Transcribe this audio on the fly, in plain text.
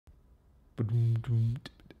The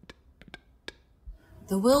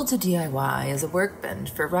will to DIY is a workbench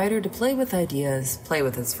for Ryder to play with ideas, play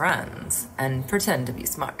with his friends, and pretend to be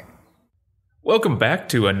smart. Welcome back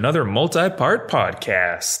to another multi-part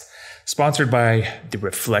podcast, sponsored by the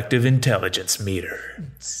Reflective Intelligence Meter.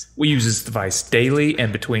 We use this device daily,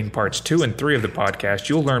 and between parts 2 and 3 of the podcast,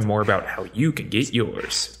 you'll learn more about how you can get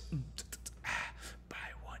yours.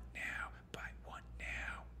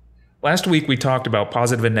 Last week, we talked about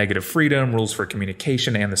positive and negative freedom, rules for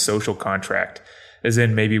communication, and the social contract. As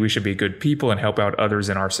in, maybe we should be good people and help out others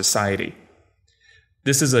in our society.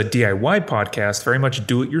 This is a DIY podcast, very much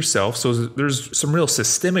do-it-yourself, so there's some real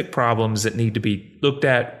systemic problems that need to be looked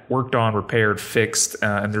at, worked on, repaired, fixed,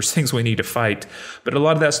 and there's things we need to fight. But a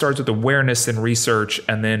lot of that starts with awareness and research,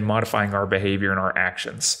 and then modifying our behavior and our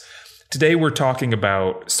actions. Today, we're talking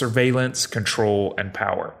about surveillance, control, and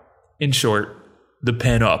power. In short, the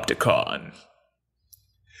Panopticon.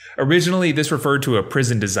 Originally, this referred to a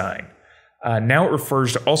prison design. Now it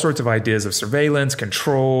refers to all sorts of ideas of surveillance,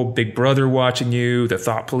 control, Big Brother watching you, the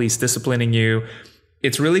thought police disciplining you.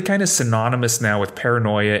 It's really kind of synonymous now with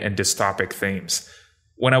paranoia and dystopic themes.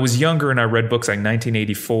 When I was younger and I read books like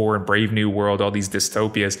 1984 and Brave New World, all these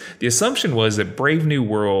dystopias, the assumption was that Brave New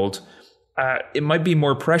World, it might be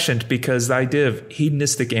more prescient because the idea of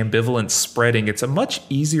hedonistic ambivalence spreading, it's a much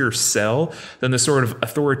easier sell than the sort of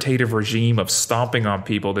authoritative regime of stomping on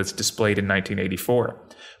people that's displayed in 1984.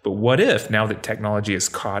 But what if, now that technology is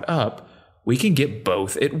caught up, we can get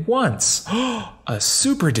both at once? A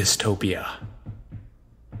super dystopia.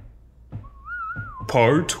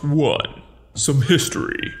 Part 1. Some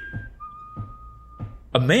history.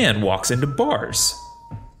 A man walks into bars.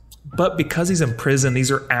 But because he's in prison,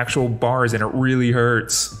 these are actual bars and it really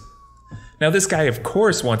hurts. Now, this guy, of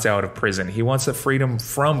course, wants out of prison. He wants the freedom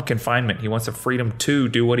from confinement. He wants the freedom to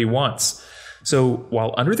do what he wants. So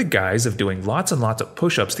while under the guise of doing lots and lots of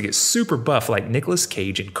push-ups to get super buff like Nicolas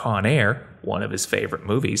Cage in Con Air, one of his favorite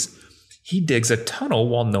movies, he digs a tunnel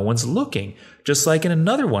while no one's looking, just like in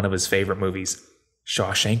another one of his favorite movies,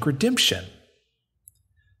 Shawshank Redemption.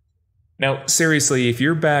 Now, seriously, if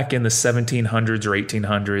you're back in the 1700s or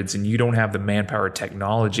 1800s and you don't have the manpower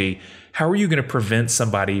technology, how are you going to prevent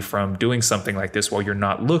somebody from doing something like this while you're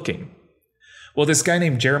not looking? Well, this guy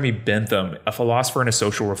named Jeremy Benthem, a philosopher and a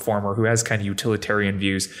social reformer who has kind of utilitarian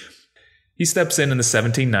views, he steps in the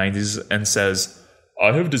 1790s and says,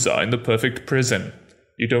 "I have designed the perfect prison.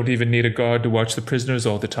 You don't even need a guard to watch the prisoners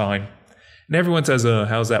all the time." And everyone says,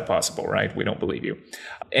 how's that possible, right? We don't believe you.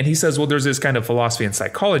 And he says, well, there's this kind of philosophy and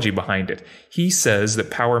psychology behind it. He says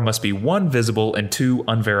that power must be 1, visible, and 2,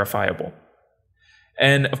 unverifiable.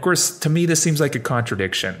 And of course, to me, this seems like a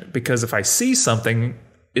contradiction, because if I see something,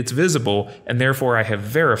 it's visible, and therefore I have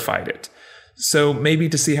verified it. So maybe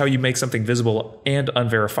to see how you make something visible and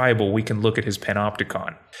unverifiable, we can look at his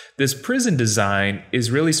Panopticon. This prison design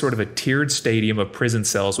is really sort of a tiered stadium of prison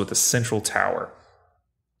cells with a central tower.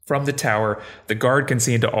 From the tower, the guard can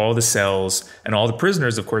see into all the cells, and all the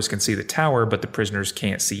prisoners, of course, can see the tower, but the prisoners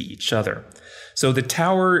can't see each other. So the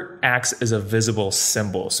tower acts as a visible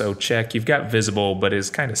symbol. So check, you've got visible, but is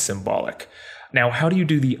kind of symbolic. Now, how do you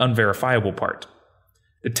do the unverifiable part?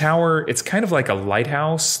 The tower, it's kind of like a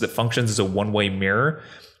lighthouse that functions as a one-way mirror,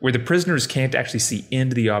 where the prisoners can't actually see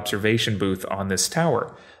into the observation booth on this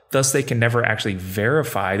tower. Thus, they can never actually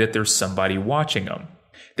verify that there's somebody watching them.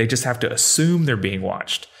 They just have to assume they're being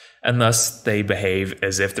watched, and thus they behave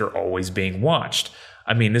as if they're always being watched.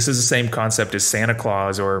 I mean, this is the same concept as Santa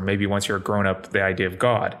Claus, or maybe once you're a grown-up, the idea of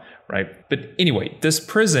God, right? But anyway, this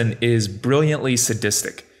prison is brilliantly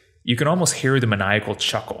sadistic. You can almost hear the maniacal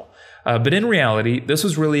chuckle. But in reality, this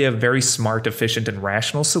was really a very smart, efficient, and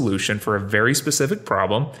rational solution for a very specific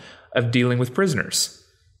problem of dealing with prisoners.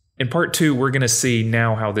 In part 2, we're going to see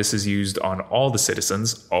now how this is used on all the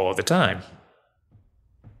citizens all the time.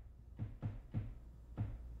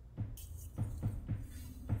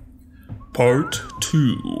 Part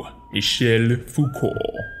 2. Michel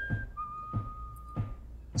Foucault.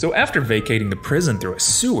 So after vacating the prison through a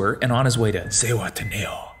sewer and on his way to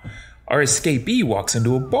Zewataneo, our escapee walks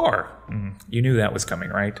into a bar. You knew that was coming,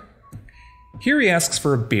 right? Here he asks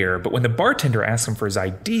for a beer, but when the bartender asks him for his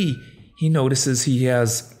ID, he notices he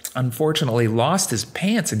has, unfortunately, lost his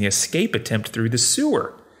pants in the escape attempt through the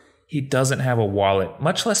sewer. He doesn't have a wallet,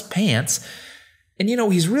 much less pants. And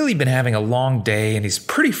he's really been having a long day and he's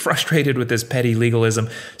pretty frustrated with this petty legalism.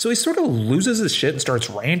 So he sort of loses his shit and starts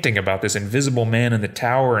ranting about this invisible man in the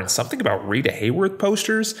tower and something about Rita Hayworth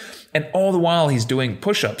posters. And all the while he's doing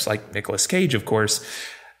push-ups like Nicolas Cage, of course.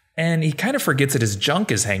 And he kind of forgets that his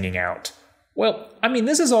junk is hanging out. Well, I mean,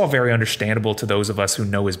 this is all very understandable to those of us who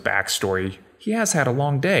know his backstory. He has had a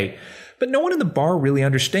long day. But no one in the bar really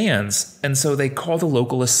understands, and so they call the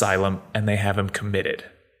local asylum and they have him committed.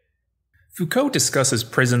 Foucault discusses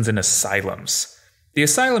prisons and asylums. The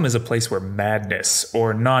asylum is a place where madness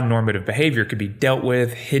or non-normative behavior could be dealt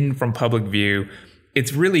with, hidden from public view.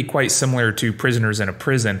 It's really quite similar to prisoners in a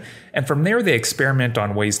prison, and from there they experiment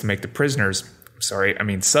on ways to make the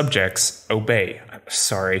subjects obey.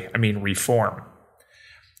 Reform.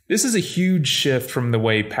 This is a huge shift from the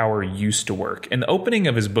way power used to work. In the opening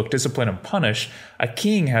of his book Discipline and Punish, a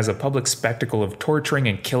king has a public spectacle of torturing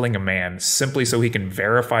and killing a man simply so he can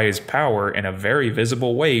verify his power in a very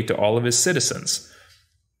visible way to all of his citizens.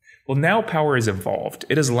 Well, now power has evolved.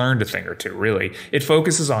 It has learned a thing or two, really. It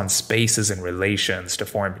focuses on spaces and relations to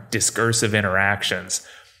form discursive interactions.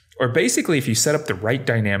 Or basically, if you set up the right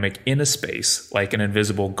dynamic in a space, like an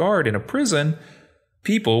invisible guard in a prison,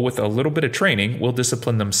 people with a little bit of training will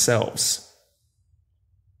discipline themselves.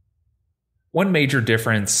 One major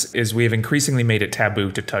difference is we have increasingly made it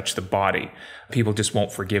taboo to touch the body. People just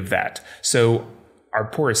won't forgive that. So our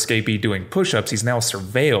poor escapee doing push-ups, he's now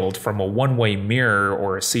surveilled from a one-way mirror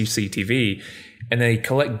or a CCTV, and they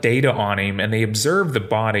collect data on him and they observe the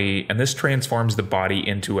body, and this transforms the body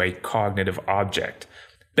into a cognitive object.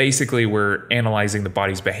 Basically, we're analyzing the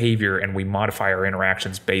body's behavior and we modify our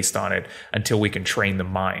interactions based on it until we can train the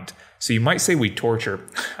mind. So you might say we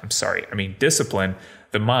discipline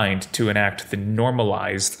the mind to enact the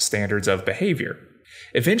normalized standards of behavior.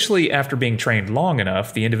 Eventually, after being trained long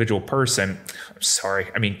enough, the individual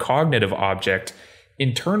cognitive object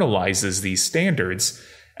internalizes these standards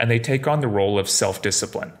and they take on the role of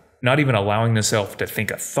self-discipline, not even allowing the self to think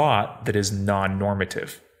a thought that is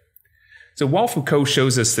non-normative. So while Foucault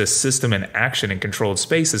shows us this system in action in controlled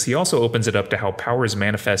spaces, he also opens it up to how power is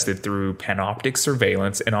manifested through panoptic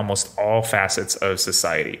surveillance in almost all facets of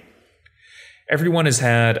society. Everyone has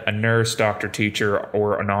had a nurse, doctor, teacher,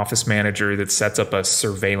 or an office manager that sets up a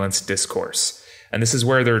surveillance discourse. And this is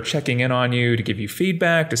where they're checking in on you to give you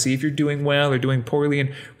feedback, to see if you're doing well or doing poorly.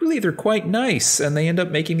 And really, they're quite nice. And they end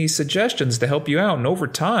up making these suggestions to help you out. And over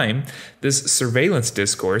time, this surveillance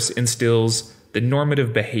discourse instills the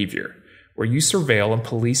normative behavior, where you surveil and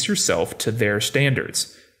police yourself to their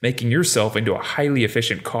standards, making yourself into a highly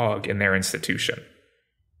efficient cog in their institution.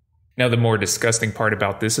 Now, the more disgusting part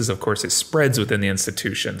about this is, of course, it spreads within the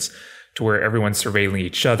institutions to where everyone's surveilling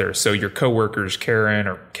each other. So your coworkers, Karen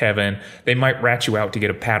or Kevin, they might rat you out to get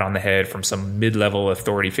a pat on the head from some mid-level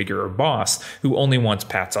authority figure or boss who only wants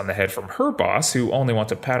pats on the head from her boss, who only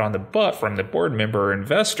wants a pat on the butt from the board member or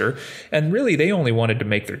investor, and really they only wanted to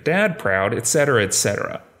make their dad proud, etc.,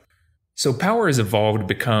 etc. So power has evolved to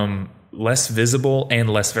become less visible and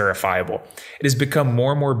less verifiable. It has become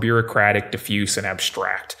more and more bureaucratic, diffuse, and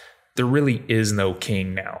abstract. There really is no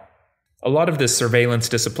king now. A lot of this surveillance,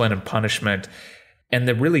 discipline, and punishment, and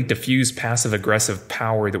the really diffuse passive-aggressive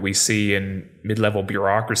power that we see in mid-level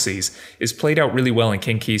bureaucracies is played out really well in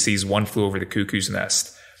King Kesey's One Flew Over the Cuckoo's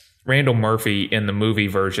Nest. Randall Murphy in the movie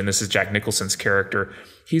version, this is Jack Nicholson's character,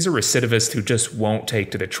 he's a recidivist who just won't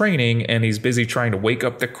take to the training, and he's busy trying to wake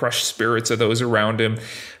up the crushed spirits of those around him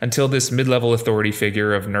until this mid-level authority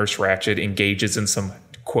figure of Nurse Ratched engages in some,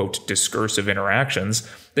 quote, discursive interactions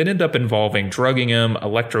that end up involving drugging him,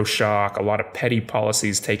 electroshock, a lot of petty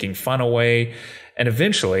policies taking fun away, and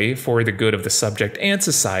eventually, for the good of the subject and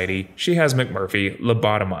society, she has McMurphy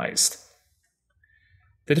lobotomized.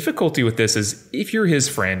 The difficulty with this is, if you're his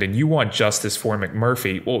friend and you want justice for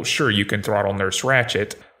McMurphy, well, sure, you can throttle Nurse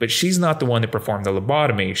Ratched, but she's not the one that performed the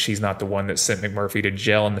lobotomy. She's not the one that sent McMurphy to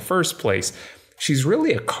jail in the first place. She's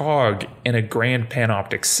really a cog in a grand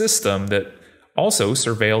panoptic system that also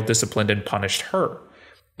surveilled, disciplined, and punished her.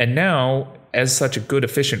 And now, as such a good,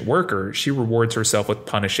 efficient worker, she rewards herself with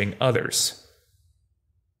punishing others.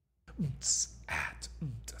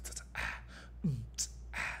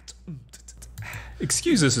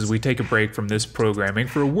 Excuse us as we take a break from this programming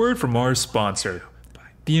for a word from our sponsor,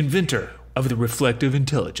 the inventor of the reflective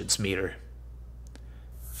intelligence meter.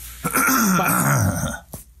 The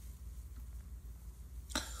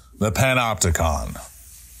Panopticon.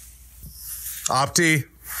 Opti,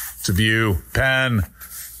 to view, pen,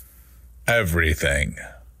 everything.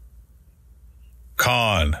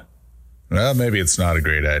 Con, well, maybe it's not a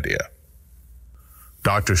great idea.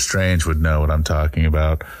 Doctor Strange would know what I'm talking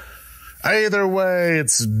about. Either way,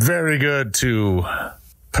 it's very good to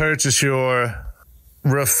purchase your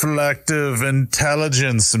reflective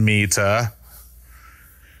intelligence meter.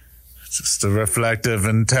 Just a reflective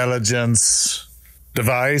intelligence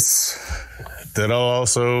device that'll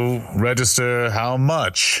also register how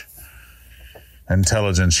much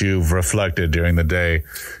intelligence you've reflected during the day.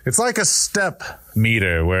 It's like a step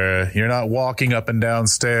meter where you're not walking up and down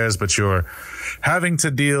stairs, but you're having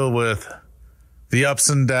to deal with the ups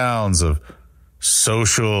and downs of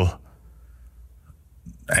social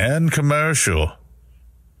and commercial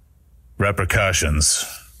repercussions.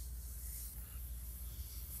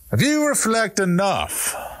 If you reflect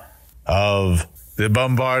enough of the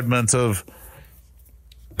bombardment of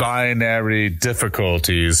binary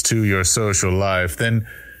difficulties to your social life, then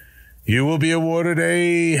you will be awarded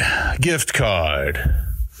a gift card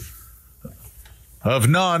of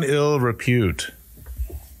non-ill repute.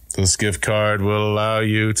 This gift card will allow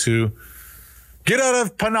you to get out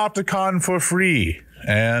of Panopticon for free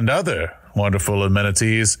and other wonderful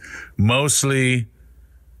amenities, mostly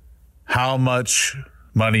how much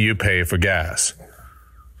money you pay for gas.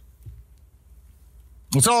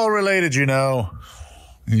 It's all related, you know.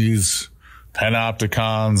 These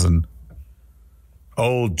Panopticons and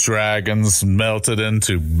old dragons melted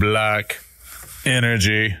into black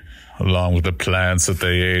energy along with the plants that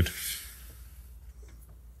they ate.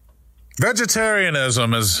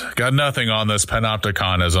 Vegetarianism has got nothing on this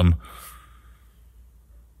Panopticonism.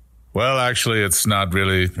 Well, actually, it's not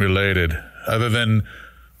really related, other than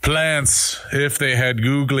plants, if they had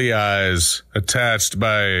googly eyes attached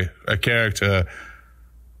by a character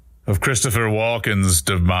of Christopher Walken's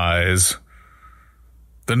demise,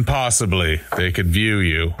 then possibly they could view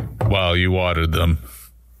you while you watered them.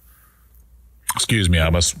 Excuse me, I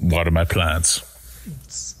must water my plants.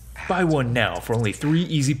 Buy one now for only 3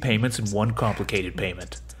 easy payments and 1 complicated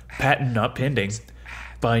payment. Patent not pending.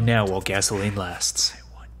 Buy now while gasoline lasts.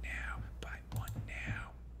 Buy one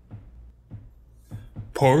now.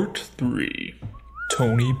 Part 3.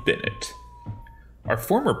 Tony Bennett. Our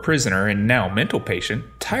former prisoner and now mental patient,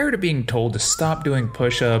 tired of being told to stop doing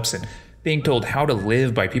push-ups and being told how to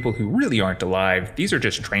live by people who really aren't alive, these are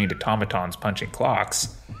just trained automatons punching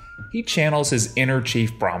clocks, he channels his inner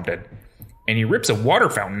Chief Bromden, and he rips a water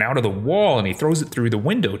fountain out of the wall and he throws it through the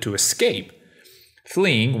window to escape.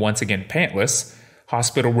 Fleeing, once again pantless,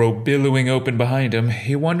 hospital robe billowing open behind him,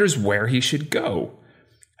 he wonders where he should go.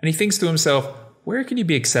 And he thinks to himself, where can you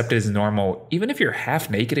be accepted as normal even if you're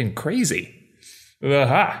half naked and crazy?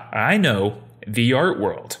 Aha, I know, the art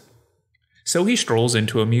world. So he strolls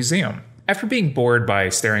into a museum. After being bored by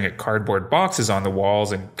staring at cardboard boxes on the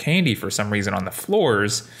walls and candy for some reason on the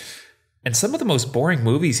floors, and some of the most boring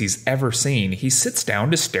movies he's ever seen, he sits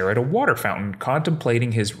down to stare at a water fountain,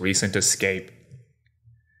 contemplating his recent escape.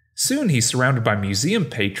 Soon he's surrounded by museum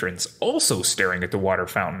patrons, also staring at the water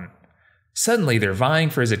fountain. Suddenly they're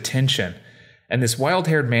vying for his attention, and this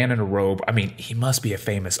wild-haired man in a robe, I mean, he must be a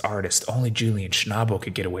famous artist, only Julian Schnabel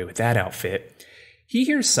could get away with that outfit. He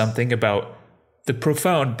hears something about the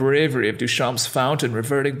profound bravery of Duchamp's fountain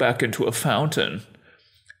reverting back into a fountain.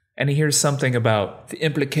 And he hears something about the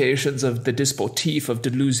implications of the dispositif of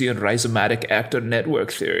Deleuzian rhizomatic actor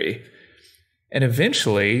network theory. And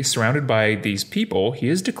eventually, surrounded by these people, he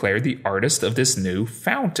is declared the artist of this new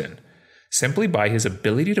fountain, simply by his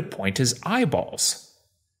ability to point his eyeballs.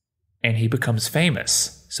 And he becomes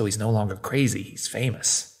famous, so he's no longer crazy, he's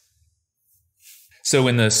famous. So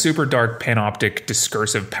in the super dark panoptic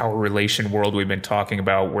discursive power relation world we've been talking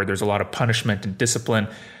about, where there's a lot of punishment and discipline,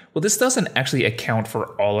 well, this doesn't actually account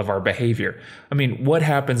for all of our behavior. I mean, what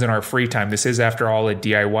happens in our free time? This is, after all, a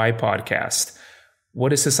DIY podcast. What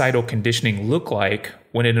does societal conditioning look like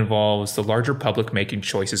when it involves the larger public making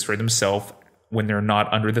choices for themselves when they're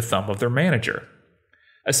not under the thumb of their manager?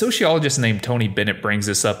 A sociologist named Tony Bennett brings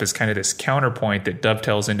this up as kind of this counterpoint that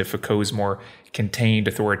dovetails into Foucault's more contained,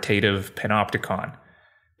 authoritative panopticon.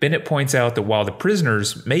 Bennett points out that while the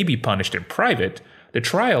prisoners may be punished in private, the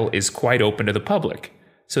trial is quite open to the public.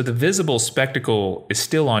 So the visible spectacle is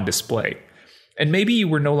still on display. And maybe you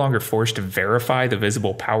were no longer forced to verify the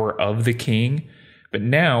visible power of the king, but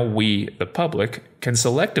now we, the public, can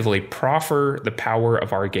selectively proffer the power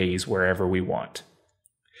of our gaze wherever we want.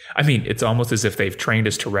 I mean, it's almost as if they've trained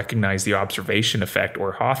us to recognize the observation effect,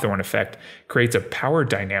 or Hawthorne effect, creates a power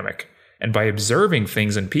dynamic. And by observing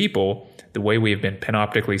things and people, the way we have been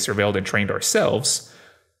panoptically surveilled and trained ourselves,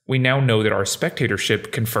 we now know that our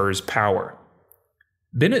spectatorship confers power.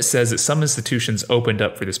 Bennett says that some institutions opened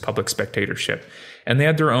up for this public spectatorship, and they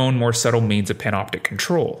had their own more subtle means of panoptic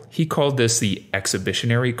control. He called this the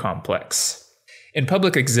exhibitionary complex. In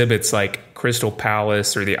public exhibits like Crystal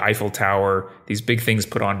Palace or the Eiffel Tower, these big things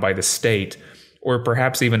put on by the state, or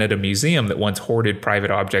perhaps even at a museum that once hoarded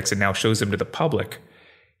private objects and now shows them to the public,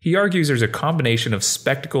 he argues there's a combination of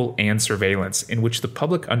spectacle and surveillance in which the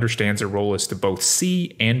public understands their role is to both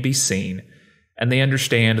see and be seen, and they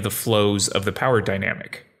understand the flows of the power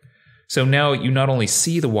dynamic. So now you not only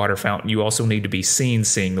see the water fountain, you also need to be seen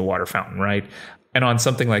seeing the water fountain, right? And on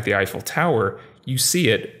something like the Eiffel Tower, you see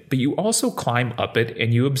it, but you also climb up it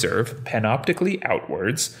and you observe panoptically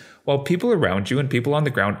outwards, while people around you and people on the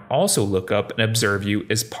ground also look up and observe you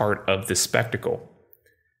as part of the spectacle.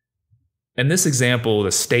 In this example,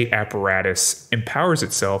 the state apparatus empowers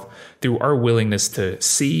itself through our willingness to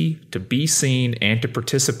see, to be seen, and to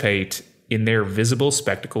participate in their visible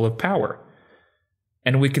spectacle of power.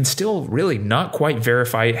 And we can still really not quite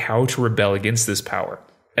verify how to rebel against this power.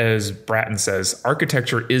 As Bratton says,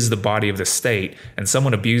 architecture is the body of the state, and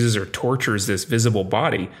someone abuses or tortures this visible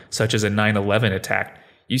body, such as a 9/11 attack.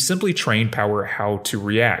 You simply train power how to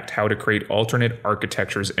react, how to create alternate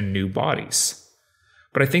architectures and new bodies.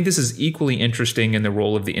 But I think this is equally interesting in the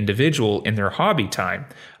role of the individual in their hobby time,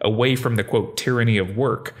 away from the, quote, tyranny of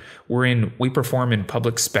work, wherein we perform in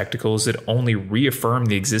public spectacles that only reaffirm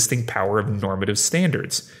the existing power of normative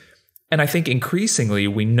standards. And I think increasingly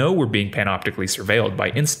we know we're being panoptically surveilled by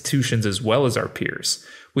institutions as well as our peers.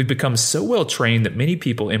 We've become so well trained that many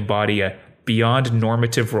people embody a beyond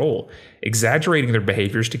normative role, exaggerating their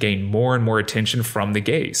behaviors to gain more and more attention from the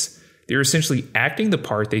gaze. They're essentially acting the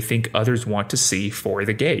part they think others want to see for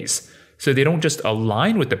the gaze. So they don't just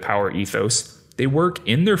align with the power ethos, they work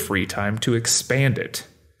in their free time to expand it.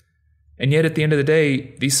 And yet at the end of the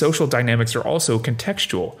day, these social dynamics are also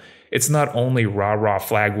contextual. It's not only rah-rah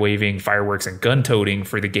flag waving, fireworks, and gun toting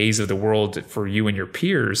for the gaze of the world for you and your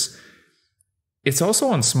peers. It's also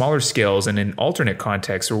on smaller scales and in alternate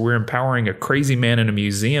contexts where we're empowering a crazy man in a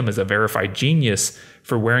museum as a verified genius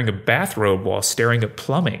for wearing a bathrobe while staring at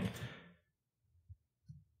plumbing.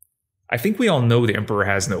 I think we all know the emperor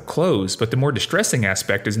has no clothes, but the more distressing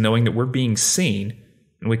aspect is knowing that we're being seen,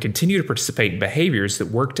 and we continue to participate in behaviors that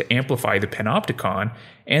work to amplify the Panopticon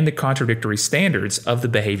and the contradictory standards of the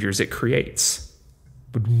behaviors it creates.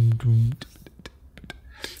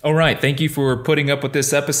 All right, thank you for putting up with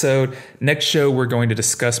this episode. Next show, we're going to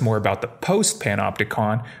discuss more about the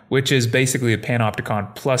post-Panopticon, which is basically a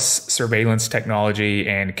Panopticon plus surveillance technology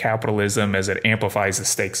and capitalism as it amplifies the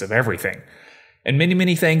stakes of everything. And many,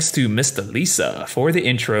 many thanks to Mr. Lisa for the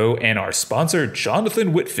intro and our sponsor,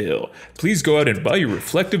 Jonathan Whitfill. Please go out and buy your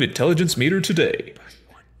reflective intelligence meter today.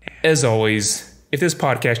 As always, if this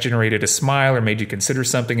podcast generated a smile or made you consider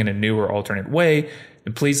something in a new or alternate way,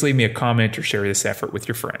 then please leave me a comment or share this effort with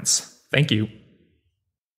your friends. Thank you.